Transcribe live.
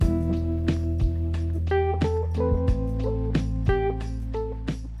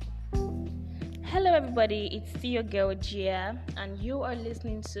everybody, it's still your girl Gia, and you are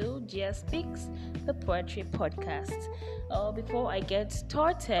listening to Gia Speaks, the Poetry Podcast. Before I get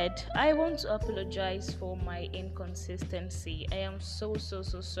started, I want to apologize for my inconsistency. I am so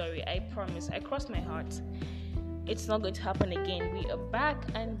sorry. I promise. I cross my heart. It's not going to happen again. We are back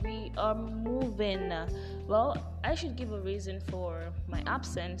and we are moving. Well, I should give a reason for my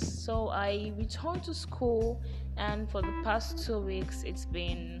absence. So I returned to school, and for the past 2 weeks, it's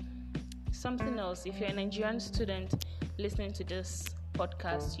been something else. If you're a Nigerian student listening to this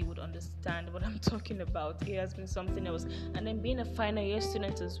podcast, you would understand what I'm talking about. It has been something else. And then being a final year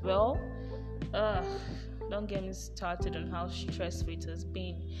student as well, don't get me started on how stressful it has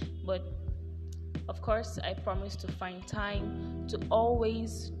been. But of course, I promise to find time to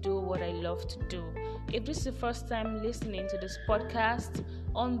always do what I love to do. If this is the first time listening to this podcast,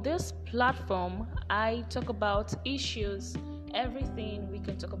 on this platform, I talk about issues, everything we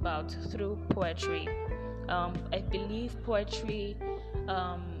can talk about through poetry. I believe poetry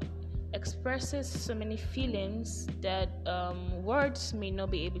expresses so many feelings that words may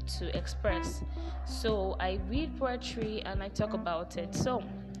not be able to express. So I read poetry and I talk about it. So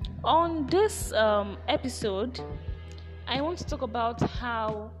on this episode, I want to talk about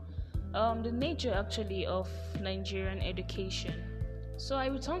how the nature actually of Nigerian education. So I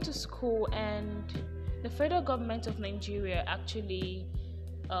returned to school, and the federal government of Nigeria actually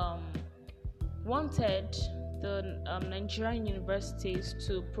wanted the Nigerian universities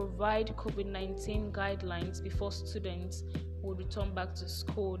to provide COVID-19 guidelines before students would return back to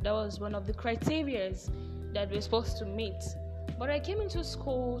school. That was one of the criteria that we're supposed to meet. But I came into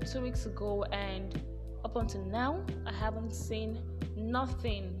school 2 weeks ago, and up until now, I haven't seen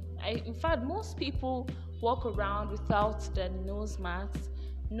nothing. In fact, most people walk around without their nose masks,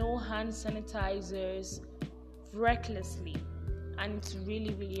 no hand sanitizers, recklessly. And it's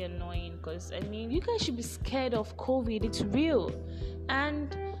really annoying because, you guys should be scared of COVID. It's real.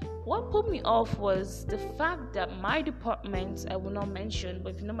 And what put me off was the fact that my department, I will not mention,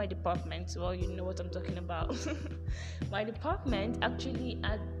 but if you know my department, well, you know what I'm talking about. My department actually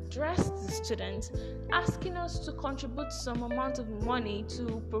addressed the students, asking us to contribute some amount of money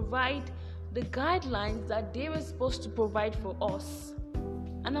to provide the guidelines that they were supposed to provide for us.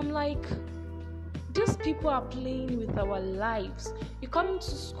 And I'm like, these people are playing with our lives. You come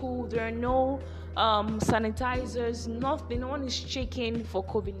into school, there are no sanitizers, nothing. No one is checking for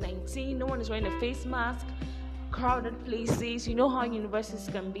COVID-19. No one is wearing a face mask. Crowded places. You know how universities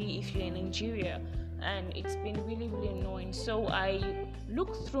can be if you're in Nigeria, and it's been really annoying. So I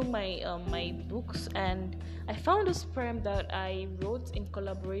looked through my books, and I found this poem that I wrote in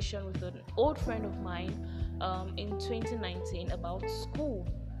collaboration with an old friend of mine in 2019 about school.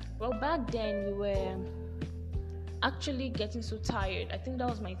 Well, back then we were actually getting so tired. I think that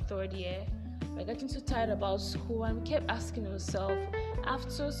was my third year. We're getting so tired about school, and we kept asking ourselves,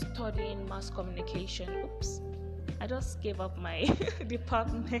 after studying mass communication, I just gave up my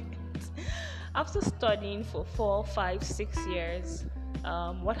department. After studying for 4, 5, 6 years,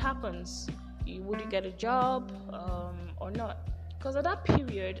 what happens? Would you get a job or not? Because at that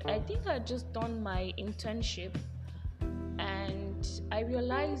period, I think I had just done my internship, and I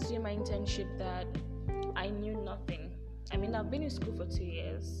realized during my internship that I knew nothing. I've been in school for 2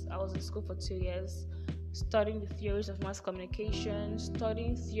 years. I was in school for 2 years, studying the theories of mass communication,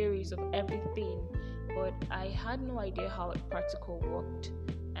 studying theories of everything, but I had no idea how practical worked.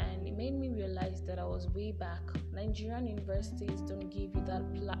 And it made me realize that I was way back. Nigerian universities don't give you that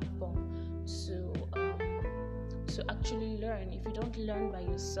platform to actually learn. If you don't learn by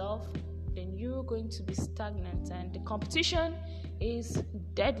yourself, then you're going to be stagnant, and the competition is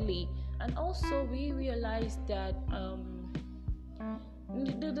deadly. And also we realized that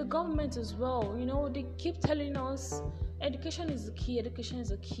the government as well, they keep telling us education is the key.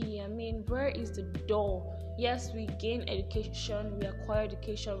 Where is the door? Yes, we gain education, we acquire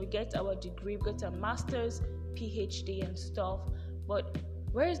education, we get our degree, we get our master's, PhD and stuff, but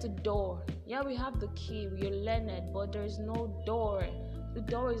where is the door? Yeah, we have the key, we are learned, but there's no door. The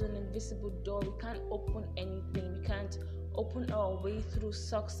door is an invisible door. We can't open anything. We can't open our way through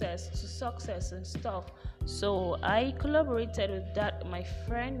success and stuff. So I collaborated with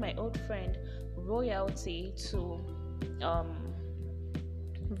my old friend Royalty, to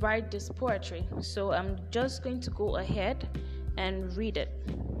write this poetry. So I'm just going to go ahead and read it.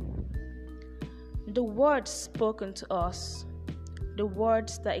 The words spoken to us, the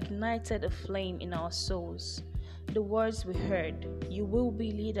words that ignited a flame in our souls. The words we heard: you will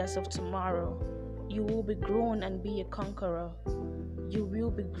be leaders of tomorrow. You will be grown and be a conqueror. You will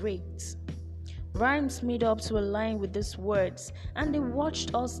be great. Rhymes made up to align with these words, and they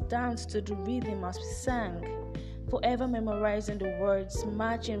watched us dance to the rhythm as we sang, forever memorizing the words,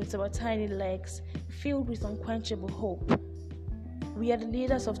 marching with our tiny legs, filled with unquenchable hope. We are the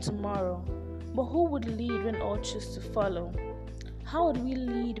leaders of tomorrow, but who would lead when all choose to follow? How would we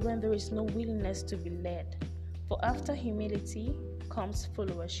lead when there is no willingness to be led? For after humility comes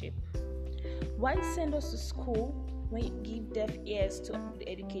followership. Why send us to school when you give deaf ears to the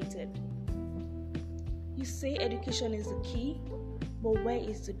educated? You say education is the key, but where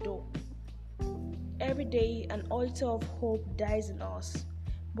is the door? Every day, an altar of hope dies in us,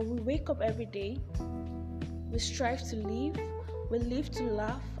 but we wake up every day. We strive to live, we live to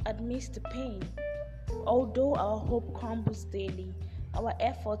laugh amidst the pain. Although our hope crumbles daily, our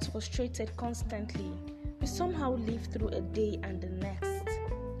efforts frustrated constantly, we somehow live through a day and the next.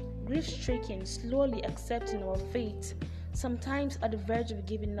 Grief-stricken, slowly accepting our fate, sometimes at the verge of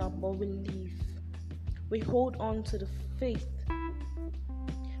giving up, but we live. We hold on to the faith.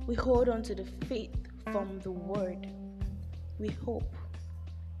 We hold on to the faith from the word. We hope,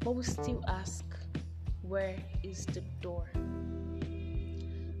 but we still ask, where is the door?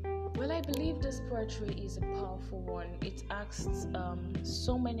 Well, I believe this poetry is a powerful one. It asks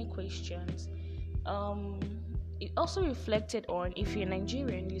so many questions. It also reflected on, if you're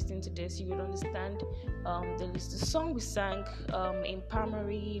Nigerian listening to this, you would understand the song we sang in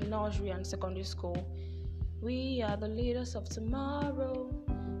primary, nursery, and secondary school. We are the leaders of tomorrow.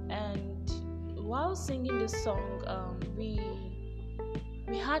 And while singing this song, we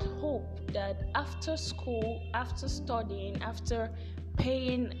had hope that after school, after studying, after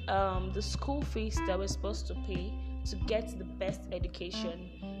paying the school fees that we're supposed to pay to get the best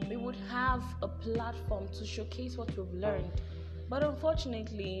education, we would have a platform to showcase what we've learned. But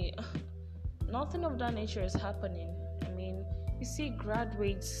unfortunately, nothing of that nature is happening. I mean, you see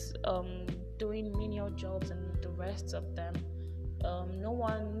graduates doing menial jobs and the rest of them.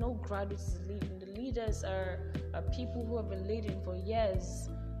 No graduates is leading. The leaders are people who have been leading for years,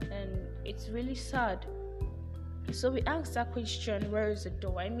 and it's really sad. So we asked that question, where is the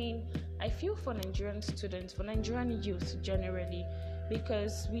door? I mean, I feel for Nigerian students, for Nigerian youth generally,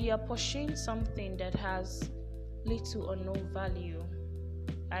 because we are pursuing something that has little or no value.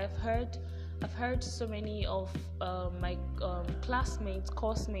 I've heard so many of my classmates,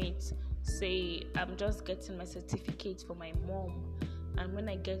 course-mates say, I'm just getting my certificate for my mom, and when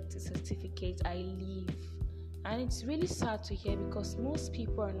I get the certificate, I leave. And it's really sad to hear, because most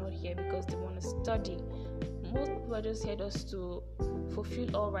people are not here because they want to study. Most people are just here just to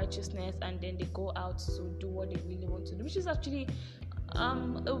fulfill all righteousness, and then they go out to do what they really want to do, which is actually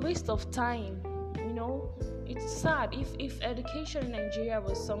a waste of time. You know, it's sad. If education in Nigeria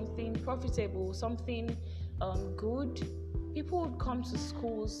was something profitable, something good, people would come to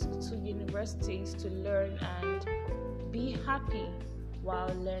schools, to universities to learn and be happy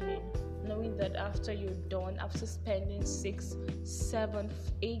while learning, knowing that after you're done, after spending 6, 7,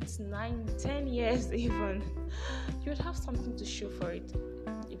 8, 9, 10 years even, you would have something to show for it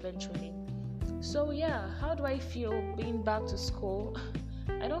eventually. So yeah, how do I feel being back to school?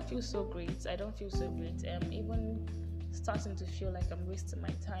 I don't feel so great. Even starting to feel like I'm wasting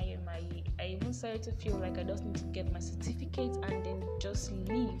my time. I even started to feel like I just need to get my certificate and then just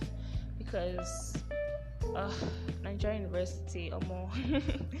leave, because Nigerian University or more.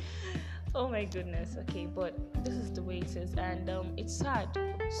 Oh my goodness. Okay, but this is the way it is, and it's sad.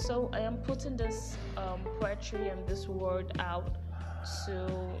 So I am putting this poetry and this word out to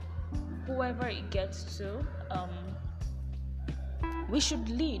whoever it gets to. We should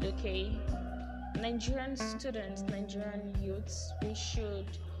lead, okay? Nigerian students, Nigerian youths, we should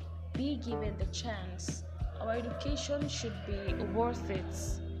be given the chance. Our education should be worth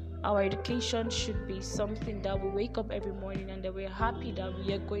it. Our education should be something that we wake up every morning and that we're happy that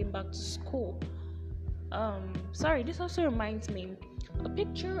we are going back to school. This also reminds me a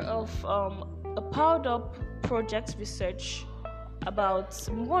picture of a piled up project research about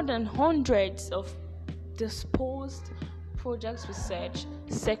more than hundreds of disposed projects research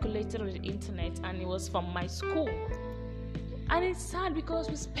circulated on the internet, and it was from my school. And it's sad because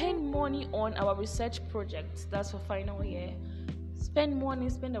we spend money on our research projects. That's for final year. Spend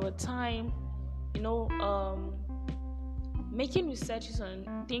our time, making researches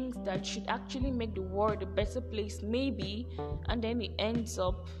on things that should actually make the world a better place, maybe, and then it ends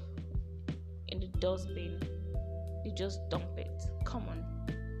up in the dustbin. You just dump it. Come on.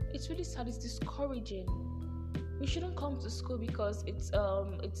 It's really sad. It's discouraging. We shouldn't come to school because it's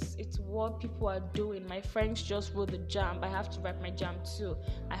what people are doing. My friends just wrote the jam. I have to write my jam too.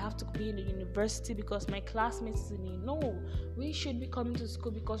 I have to be in the university because my classmates is in it. No, we should be coming to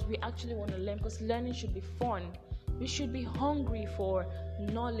school because we actually want to learn, because learning should be fun. We should be hungry for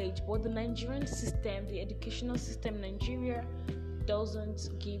knowledge. But the Nigerian system, the educational system in Nigeria, doesn't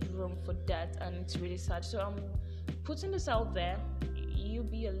give room for that, and it's really sad. So I'm putting this out there. You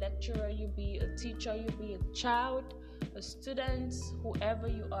be a lecturer, you be a teacher, you be a child, a student, whoever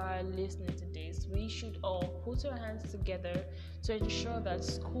you are listening to this, we should all put our hands together to ensure that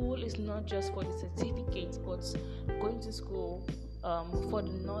school is not just for the certificates, but going to school for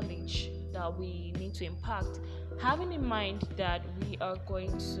the knowledge that we need to impact, having in mind that we are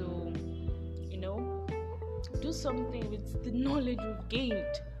going to, do something with the knowledge we've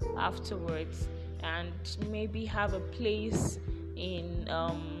gained afterwards, and maybe have a place in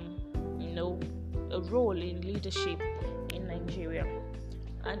a role in leadership in Nigeria.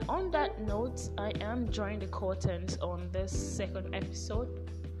 And on that note, I am drawing the curtains on this second episode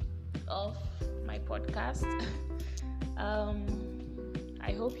of my podcast.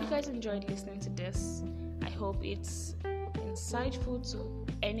 I hope you guys enjoyed listening to this. I hope it's insightful to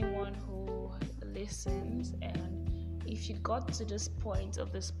anyone who listens, and if you got to this point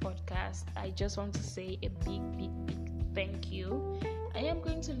of this podcast, I just want to say a big thank you. I am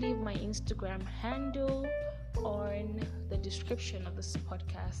going to leave my Instagram handle on the description of this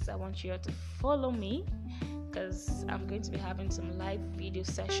podcast. I want you all to follow me, because I'm going to be having some live video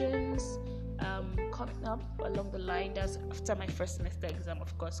sessions coming up along the line. That's after my first semester exam,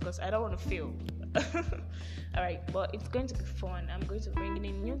 of course, because I don't want to fail. Alright, but it's going to be fun. I'm going to bring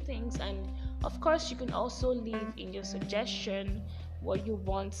in new things, and of course you can also leave in your suggestion what you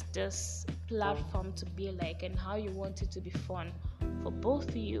want this platform to be like and how you want it to be fun for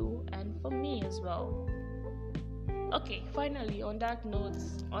both you and for me as well. Okay, finally, on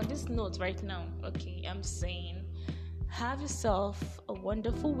this note right now, I'm saying have yourself a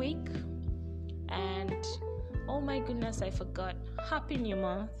wonderful week, and oh my goodness, I forgot, happy new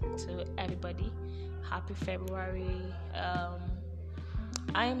month to everybody. Happy February.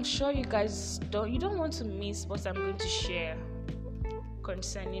 I am sure you guys don't want to miss what I'm going to share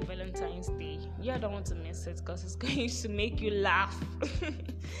concerning Valentine's Day. You don't want to miss it, because it's going to make you laugh.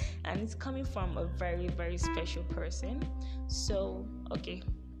 And it's coming from a very, very special person. So,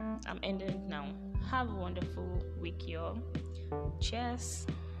 I'm ending it now. Have a wonderful week, y'all. Cheers.